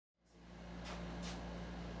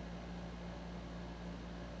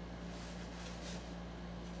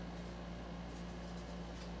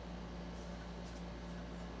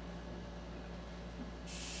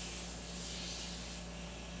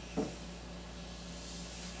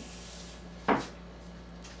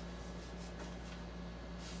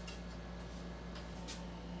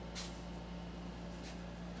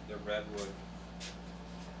redwood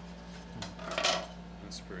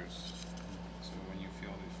and spruce. So when you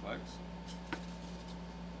feel these flags,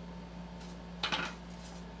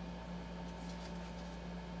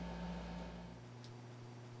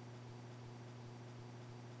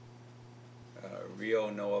 Rio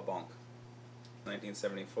Noa Bonk,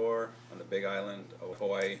 1974, on the big island of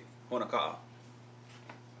Hawaii, Honoka'a.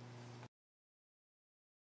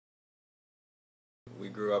 We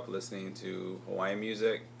grew up listening to Hawaiian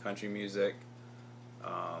music, country music,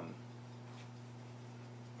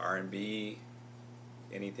 R&B,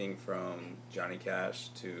 anything from Johnny Cash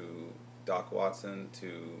to Doc Watson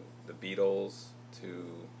to the Beatles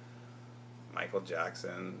to Michael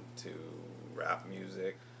Jackson to rap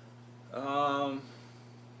music.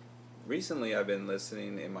 Recently I've been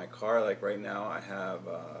listening in my car, like right now I have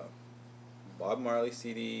Bob Marley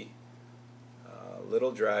CD,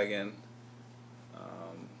 Little Dragon,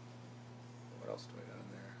 what else do I got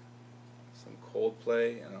in there? Some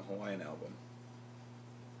Coldplay and a Hawaiian album.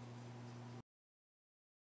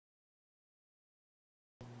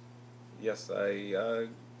 Yes, I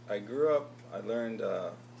grew up. I learned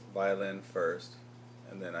violin first,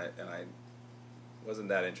 and then I wasn't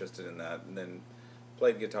that interested in that, and then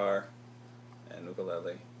played guitar and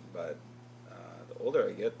ukulele. But the older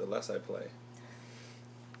I get, the less I play.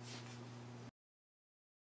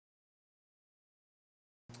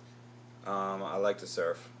 I like to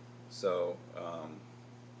surf, so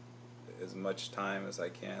as much time as I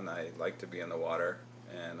can, I like to be in the water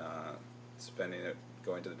and spending it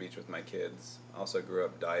going to the beach with my kids. I also grew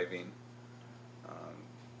up diving.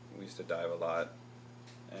 We used to dive a lot,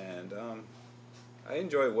 and I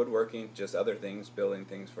enjoy woodworking, just other things, building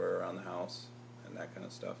things for around the house and that kind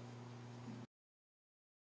of stuff.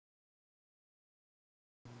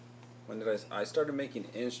 When did I started making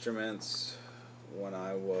instruments when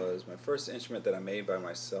I was, my first instrument that I made by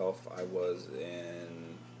myself, I was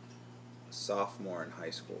in sophomore in high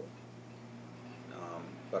school.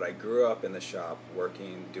 But I grew up in the shop,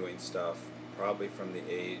 working, doing stuff, probably from the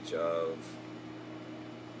age of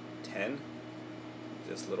 10.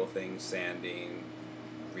 Just little things, sanding,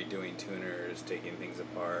 redoing tuners, taking things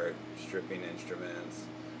apart, stripping instruments,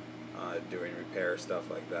 doing repair stuff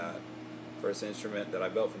like that. First instrument that I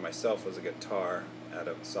built for myself was a guitar at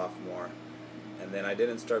a sophomore, and then I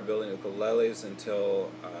didn't start building ukuleles until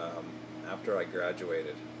after I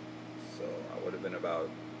graduated. So I would have been about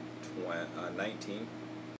 19.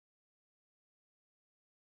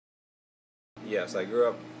 Yes, I grew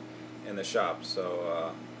up in the shop,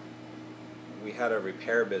 so we had a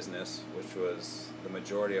repair business, which was the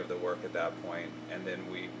majority of the work at that point, and then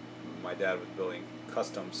my dad was building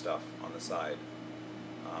custom stuff on the side,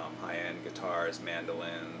 high-end guitars,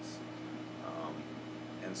 mandolins,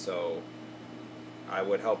 and so I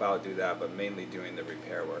would help out do that, but mainly doing the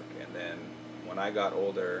repair work. And then when I got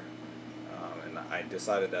older, and I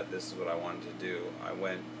decided that this is what I wanted to do, I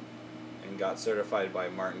went and got certified by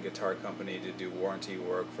Martin Guitar Company to do warranty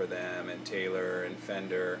work for them, and Taylor and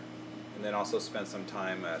Fender, and then also spent some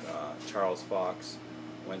time at Charles Fox.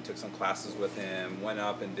 Took some classes with him, went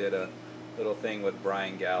up and did a little thing with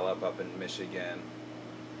Brian Gallup up in Michigan,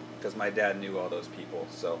 because my dad knew all those people,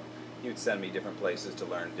 so he would send me different places to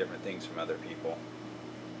learn different things from other people.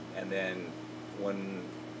 And then when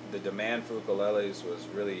the demand for ukuleles was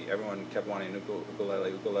really, everyone kept wanting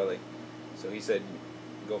ukulele, so he said,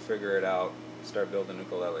 go figure it out, start building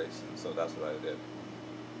ukuleles, and so that's what I did.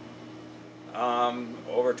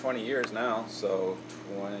 Over 20 years now, so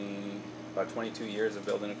about 22 years of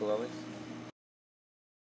building ukuleles.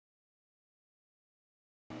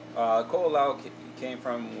 Ko'olau came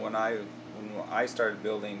from when I started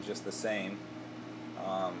building just the same,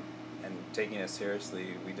 and taking it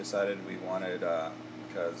seriously. We decided we wanted,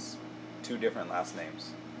 because two different last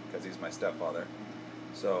names, because he's my stepfather.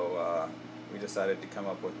 So we decided to come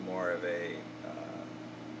up with more of a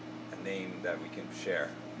name that we can share.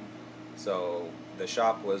 So the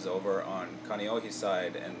shop was over on Kaneohe's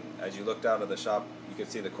side, and as you looked out of the shop, you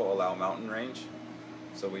could see the Ko'olau mountain range.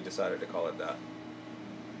 So we decided to call it that.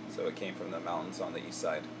 So it came from the mountains on the east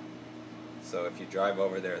side. So if you drive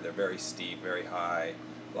over there, they're very steep, very high,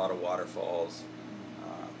 a lot of waterfalls,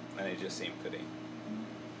 and it just seemed fitting.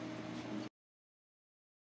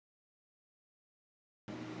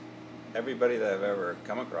 Everybody that I've ever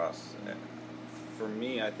come across, for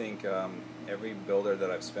me, I think every builder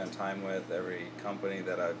that I've spent time with, every company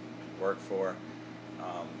that I've worked for,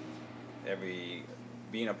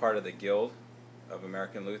 being a part of the Guild of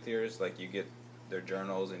American Luthiers, like you get their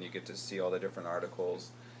journals and you get to see all the different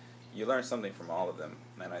articles. You learn something from all of them,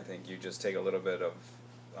 and I think you just take a little bit of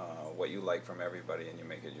what you like from everybody and you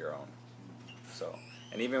make it your own. So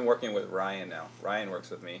And even working with Ryan now. Ryan works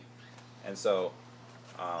with me, and so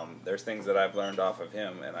there's things that I've learned off of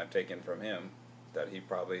him and I've taken from him that he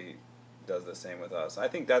probably does the same with us. I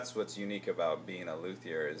think that's what's unique about being a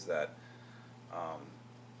luthier is that um,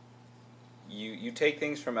 you take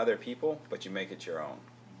things from other people, but you make it your own.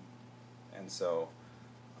 And so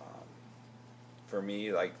um, for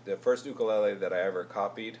me, like the first ukulele that I ever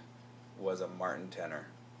copied was a Martin tenor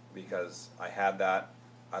because I had that.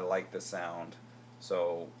 I liked the sound.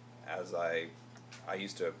 So as I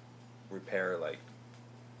used to repair like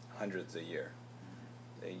hundreds a year.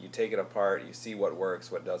 You take it apart, you see what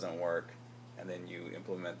works, what doesn't work, and then you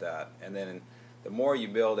implement that. And then the more you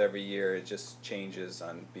build every year, it just changes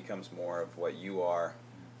and becomes more of what you are.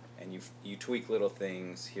 And you tweak little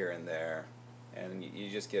things here and there, and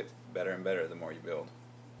you just get better and better the more you build.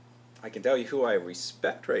 I can tell you who I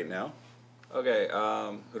respect right now. Okay,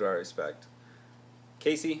 who do I respect?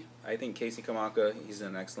 Casey. I think Casey Kamaka, he's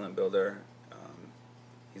an excellent builder.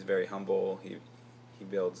 He's very humble. He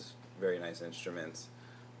builds very nice instruments.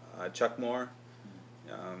 Chuck Moore,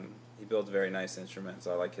 he builds very nice instruments.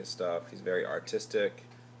 I like his stuff. He's very artistic.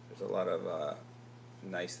 There's a lot of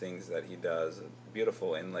nice things that he does.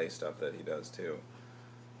 Beautiful inlay stuff that he does too.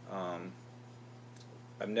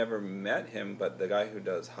 I've never met him, but the guy who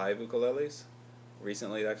does hive ukuleles,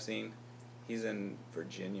 recently I've seen, he's in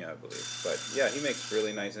Virginia, I believe. But yeah, he makes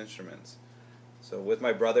really nice instruments. So with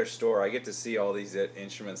my brother's store, I get to see all these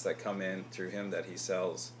instruments that come in through him that he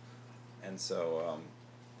sells. And so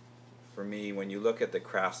for me, when you look at the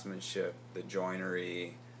craftsmanship, the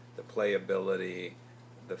joinery, the playability,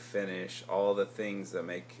 the finish, all the things that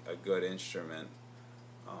make a good instrument,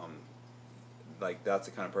 like that's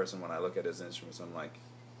the kind of person when I look at his instruments, I'm like,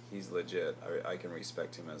 he's legit. I can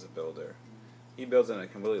respect him as a builder. He builds in a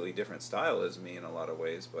completely different style as me in a lot of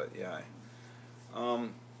ways, but yeah.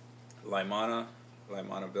 Laimana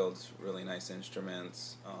builds really nice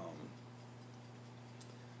instruments.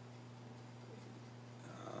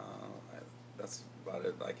 That's about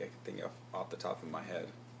it. Like I can think of off the top of my head.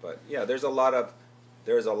 But yeah, there's a lot of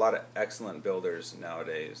excellent builders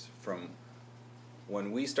nowadays. From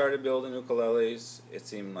when we started building ukuleles, it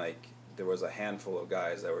seemed like there was a handful of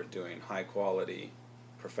guys that were doing high quality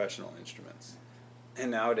professional instruments,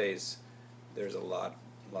 and nowadays there's a lot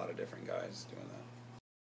of different guys doing that.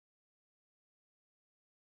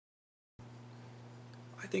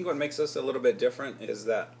 I think what makes us a little bit different is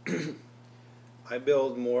that I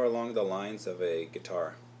build more along the lines of a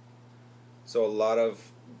guitar. So a lot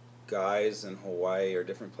of guys in Hawaii or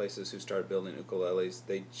different places who started building ukuleles,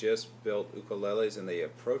 they just built ukuleles and they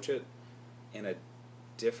approach it in a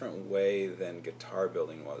different way than guitar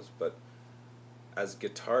building was. But as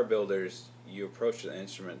guitar builders, you approach the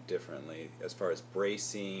instrument differently as far as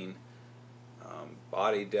bracing,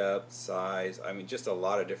 body depth, size, I mean just a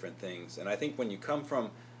lot of different things. And I think when you come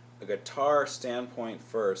from a guitar standpoint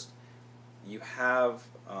first, you have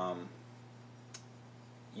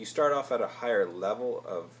you start off at a higher level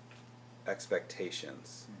of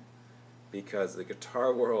expectations because the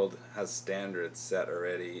guitar world has standards set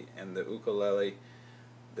already, and the ukulele,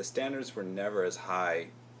 the standards were never as high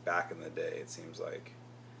back in the day, it seems like.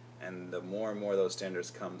 And the more and more those standards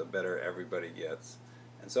come, the better everybody gets.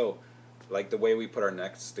 And so, like the way we put our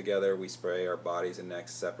necks together, we spray our bodies and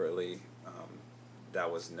necks separately. That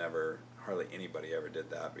was never, hardly anybody ever did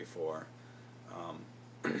that before.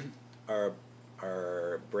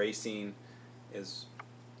 Our bracing is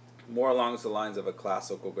more along the lines of a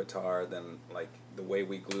classical guitar than like the way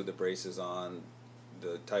we glue the braces on,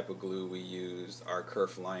 the type of glue we use, our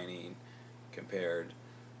kerf lining compared.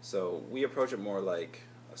 So we approach it more like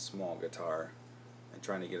a small guitar and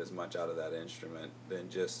trying to get as much out of that instrument than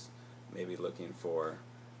just maybe looking for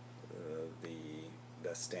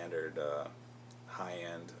the standard high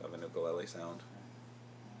end of an ukulele sound.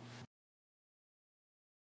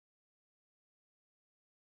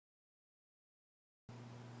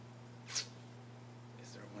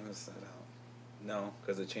 Is there one to set out? No,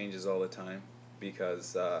 because it changes all the time.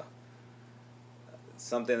 Because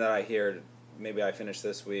something that I hear, maybe I finish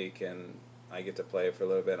this week and I get to play it for a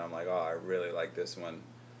little bit, and I'm like, oh, I really like this one.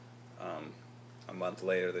 A month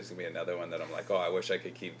later, there's gonna be another one that I'm like, oh, I wish I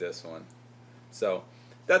could keep this one. So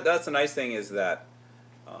that's the nice thing is that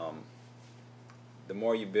the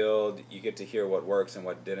more you build, you get to hear what works and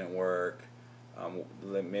what didn't work.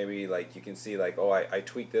 Maybe like you can see like, oh, I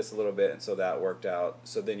tweaked this a little bit and so that worked out.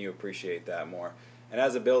 So then you appreciate that more. And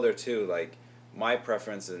as a builder too, like my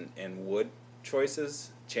preference in wood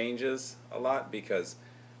choices changes a lot because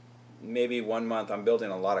maybe one month I'm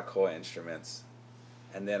building a lot of koa instruments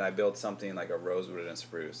and then I build something like a rosewood and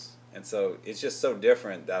spruce. And so it's just so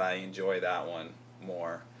different that I enjoy that one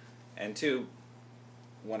more. And two,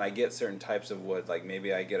 when I get certain types of wood, like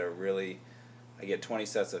maybe I get 20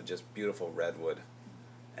 sets of just beautiful redwood,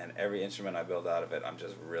 and every instrument I build out of it I'm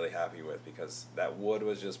just really happy with, because that wood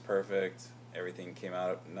was just perfect, everything came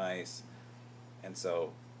out nice. And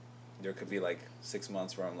so there could be like 6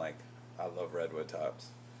 months where I'm like, I love redwood tops,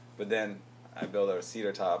 but then I build a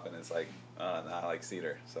cedar top and it's like, oh, no, I like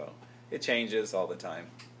cedar. So it changes all the time.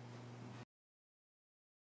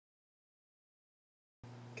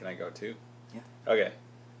 Can I go too? Yeah. Okay.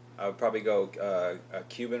 I would probably go a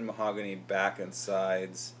Cuban mahogany back and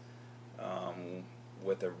sides,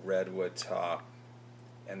 with a redwood top,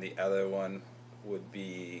 and the other one would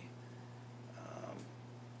be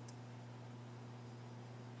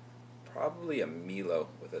probably a Milo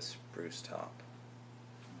with a spruce top.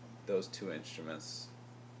 Those two instruments,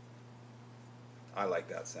 I like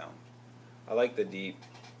that sound. I like the deep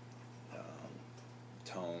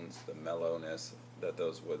tones, the mellowness that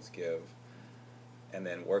those woods give. And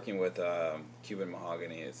then working with Cuban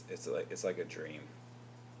mahogany, it's like a dream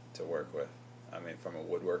to work with. I mean, from a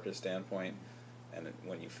woodworker standpoint, and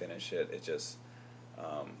when you finish it, it just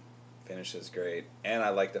finishes great. And I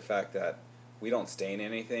like the fact that we don't stain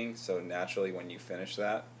anything, so naturally when you finish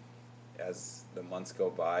that, as the months go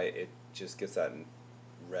by, it just gets that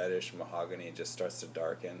reddish mahogany. It just starts to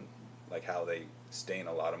darken, like how they stain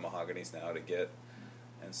a lot of mahoganies now to get.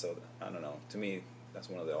 And so, I don't know, to me, that's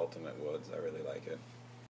one of the ultimate woods. I really like it.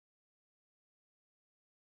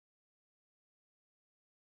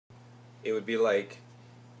 It would be like,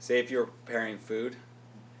 say if you were preparing food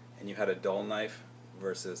and you had a dull knife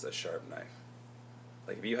versus a sharp knife.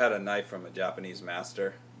 Like if you had a knife from a Japanese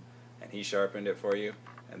master and he sharpened it for you,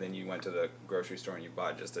 and then you went to the grocery store and you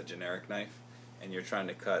bought just a generic knife and you're trying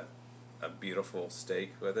to cut a beautiful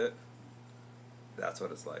steak with it, that's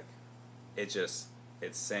what it's like.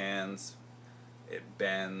 It sands, it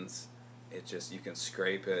bends, you can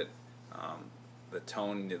scrape it. The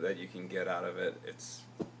tone that you can get out of it,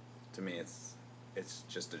 to me, it's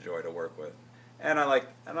just a joy to work with. And I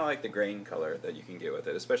like the grain color that you can get with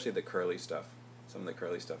it, especially the curly stuff. Some of the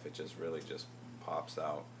curly stuff, it just really just pops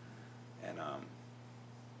out, and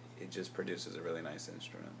it just produces a really nice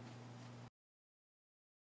instrument.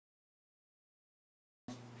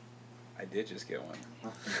 I did just get one.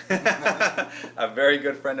 A very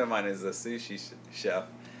good friend of mine is a sushi chef,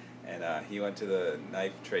 and he went to the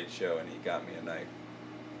knife trade show and he got me a knife.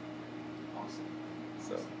 Awesome.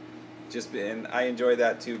 So, and I enjoy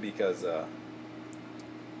that too, because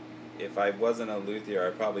if I wasn't a luthier,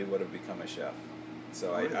 I probably would have become a chef.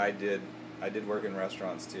 So Really? I did work in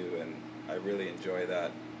restaurants too, and I really enjoy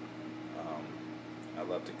that. I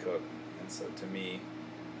love to cook, and so to me,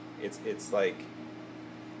 it's like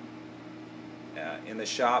in the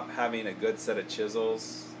shop having a good set of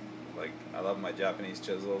chisels. Like I love my Japanese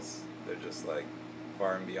chisels; they're just like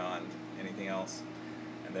far and beyond anything else.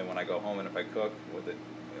 And then when I go home and if I cook with it,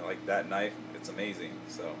 like that knife, it's amazing.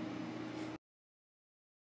 So.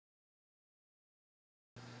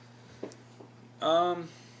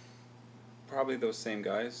 Probably those same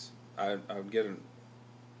guys. I would get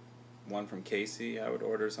one from Casey. I would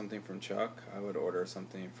order something from Chuck. I would order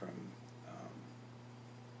something from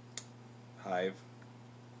Hive.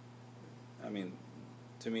 I mean,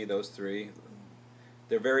 to me, those three,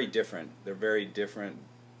 they're very different. They're very different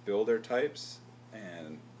builder types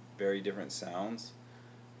and very different sounds.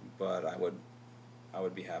 But I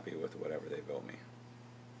would be happy with whatever they built me.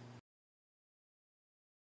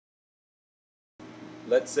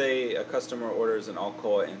 Let's say a customer orders an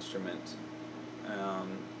Alcoa instrument.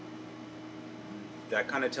 That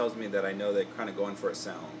kind of tells me that I know they're kind of going for a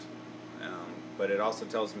sound. But it also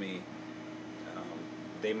tells me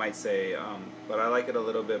they might say, but I like it a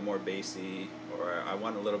little bit more bassy, or I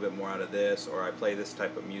want a little bit more out of this, or I play this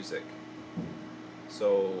type of music.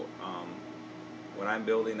 So when I'm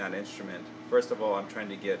building that instrument, first of all, I'm trying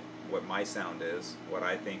to get what my sound is, what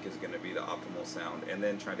I think is going to be the optimal sound, and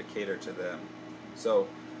then trying to cater to them. So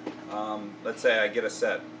let's say I get a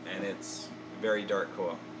set and it's very dark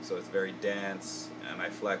coil, so it's very dense, and I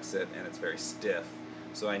flex it and it's very stiff,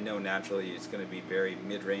 so I know naturally it's going to be very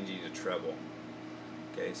mid-rangey to treble.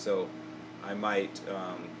 Okay, so I might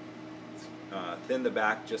thin the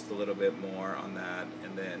back just a little bit more on that,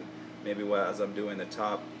 and then maybe as I'm doing the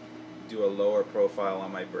top, do a lower profile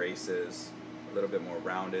on my braces, a little bit more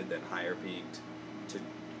rounded than higher peaked, to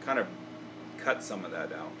kind of cut some of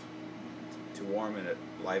that out, to warm it,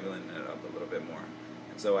 liven it up a little bit more.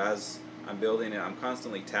 And so as I'm building it, I'm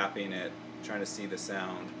constantly tapping it, trying to see the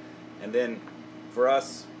sound. And then for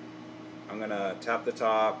us, I'm going to tap the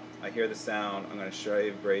top, I hear the sound, I'm going to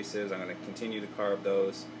shave braces, I'm going to continue to carve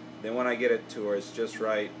those, Then when I get it to where it's just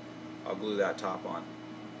right, I'll glue that top on.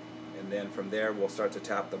 And then from there we'll start to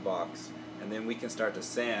tap the box. And then we can start to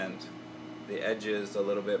sand the edges a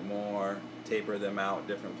little bit more, taper them out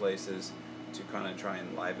different places to kind of try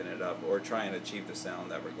and liven it up or try and achieve the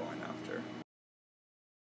sound that we're going after.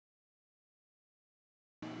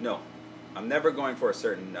 No, I'm never going for a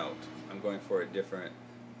certain note. I'm going for a different,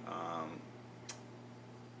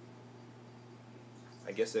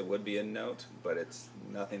 I guess it would be a note, but it's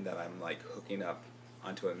nothing that I'm like hooking up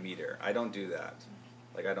onto a meter. I don't do that.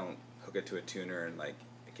 Like I don't hook it to a tuner and like,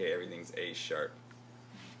 okay, everything's A sharp.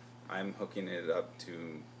 I'm hooking it up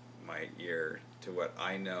to my ear, to what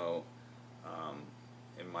I know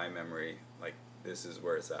in my memory, like this is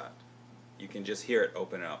where it's at. You can just hear it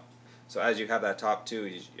open up. So as you have that top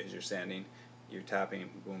two, as you're sanding, you're tapping,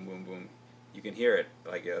 boom, boom, boom. You can hear it,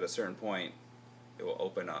 like at a certain point, it will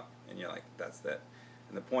open up, and you're like, that's that.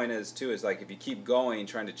 And the point is, too, is like if you keep going,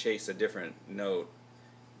 trying to chase a different note,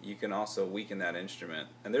 you can also weaken that instrument.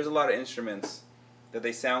 And there's a lot of instruments that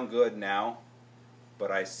they sound good now,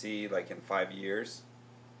 but I see like in 5 years,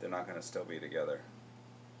 they're not going to still be together.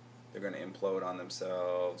 They're going to implode on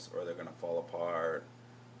themselves, or they're going to fall apart,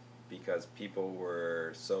 because people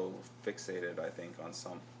were so fixated, I think, on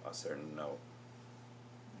a certain note.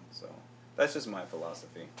 So that's just my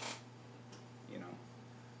philosophy, you know.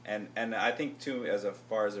 And I think too, as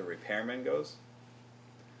far as a repairman goes,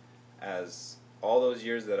 as all those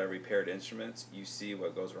years that I repaired instruments, you see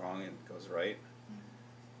what goes wrong and goes right,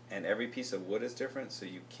 and every piece of wood is different, so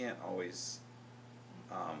you can't always.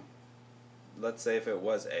 Let's say if it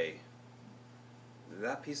was A,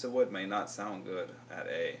 that piece of wood may not sound good at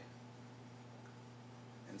A.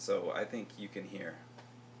 And so I think you can hear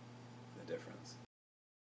the difference.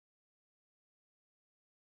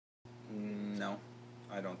 No,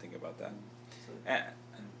 I don't think about that.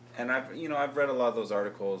 And I've read a lot of those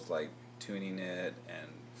articles like tuning it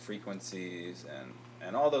and frequencies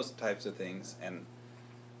and all those types of things. And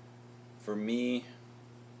for me,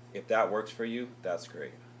 if that works for you, that's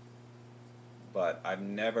great. But I've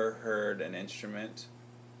never heard an instrument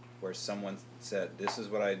where someone said, "This is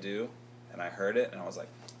what I do," and I heard it and I was like,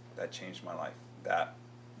 that changed my life.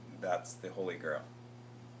 That's the holy grail.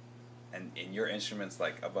 And your instrument's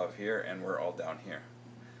like above here and we're all down here.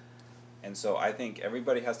 And so I think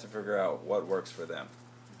everybody has to figure out what works for them.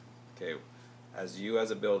 Okay, as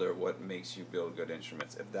a builder, what makes you build good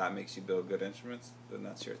instruments? If that makes you build good instruments, then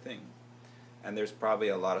that's your thing. And there's probably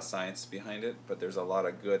a lot of science behind it, but there's a lot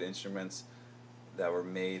of good instruments that were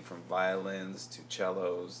made, from violins to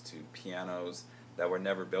cellos to pianos, that were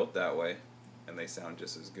never built that way, and they sound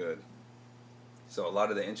just as good. So a lot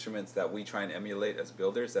of the instruments that we try and emulate as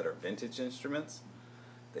builders that are vintage instruments,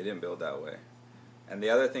 they didn't build that way. And the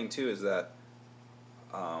other thing too is that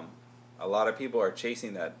a lot of people are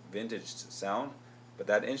chasing that vintage sound, but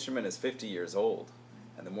that instrument is 50 years old.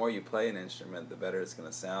 And the more you play an instrument, the better it's going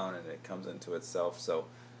to sound, and it comes into itself. So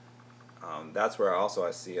that's where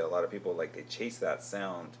I see a lot of people, like, they chase that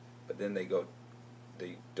sound, but then they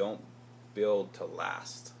don't build to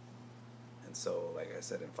last. And so, like I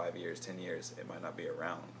said, in 5 years, 10 years, it might not be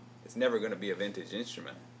around. It's never going to be a vintage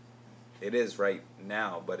instrument. It is right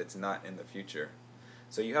now, but it's not in the future.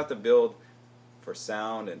 So you have to build for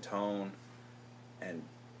sound and tone. And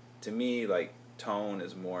to me, like, tone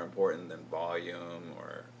is more important than volume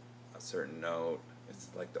or a certain note. It's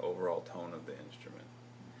like the overall tone of the instrument.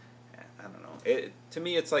 I don't know. To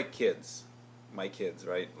me, it's like kids. My kids,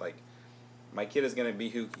 right? Like, my kid is going to be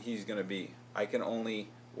who he's going to be. I can only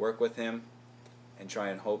work with him and try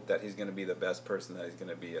and hope that he's going to be the best person that he's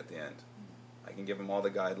going to be at the end. I can give him all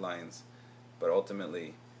the guidelines, but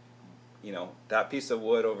ultimately, that piece of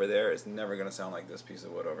wood over there is never going to sound like this piece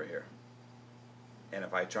of wood over here. And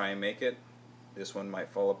if I try and make it, this one might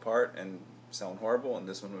fall apart and sound horrible, and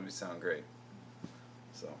this one would sound great.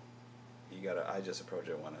 So I just approach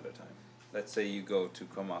it one at a time. Let's say you go to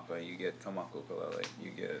Kamaka, you get Kamaka ukulele,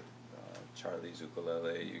 you get Charlie's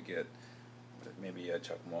ukulele, you get maybe a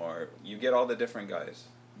Chuck Moore, you get all the different guys,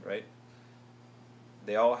 right?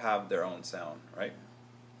 They all have their own sound, right?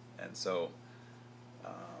 And so,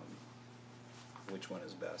 which one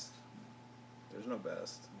is best? There's no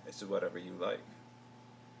best. It's just whatever you like.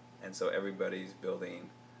 And so everybody's building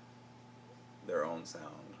their own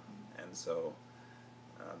sound. And so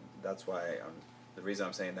that's why the reason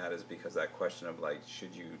I'm saying that is because that question of, like,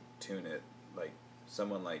 should you tune it? Like,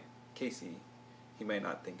 someone like Casey, he may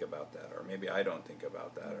not think about that, or maybe I don't think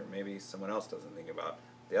about that, or maybe someone else doesn't think about it.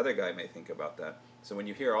 The other guy may think about that. So when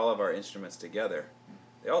you hear all of our instruments together,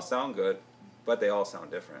 they all sound good, but they all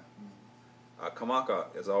sound different. A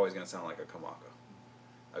Kamaka is always going to sound like a Kamaka.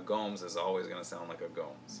 A Gomes is always going to sound like a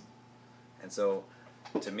Gomes. And so,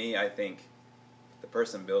 to me, I think the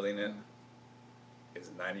person building it is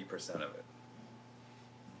 90% of it.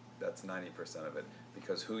 That's 90% of it,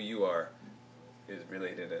 because who you are is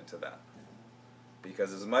related into that.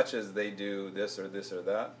 Because as much as they do this or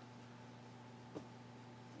that,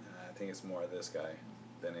 I think it's more of this guy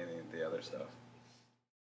than any of the other stuff.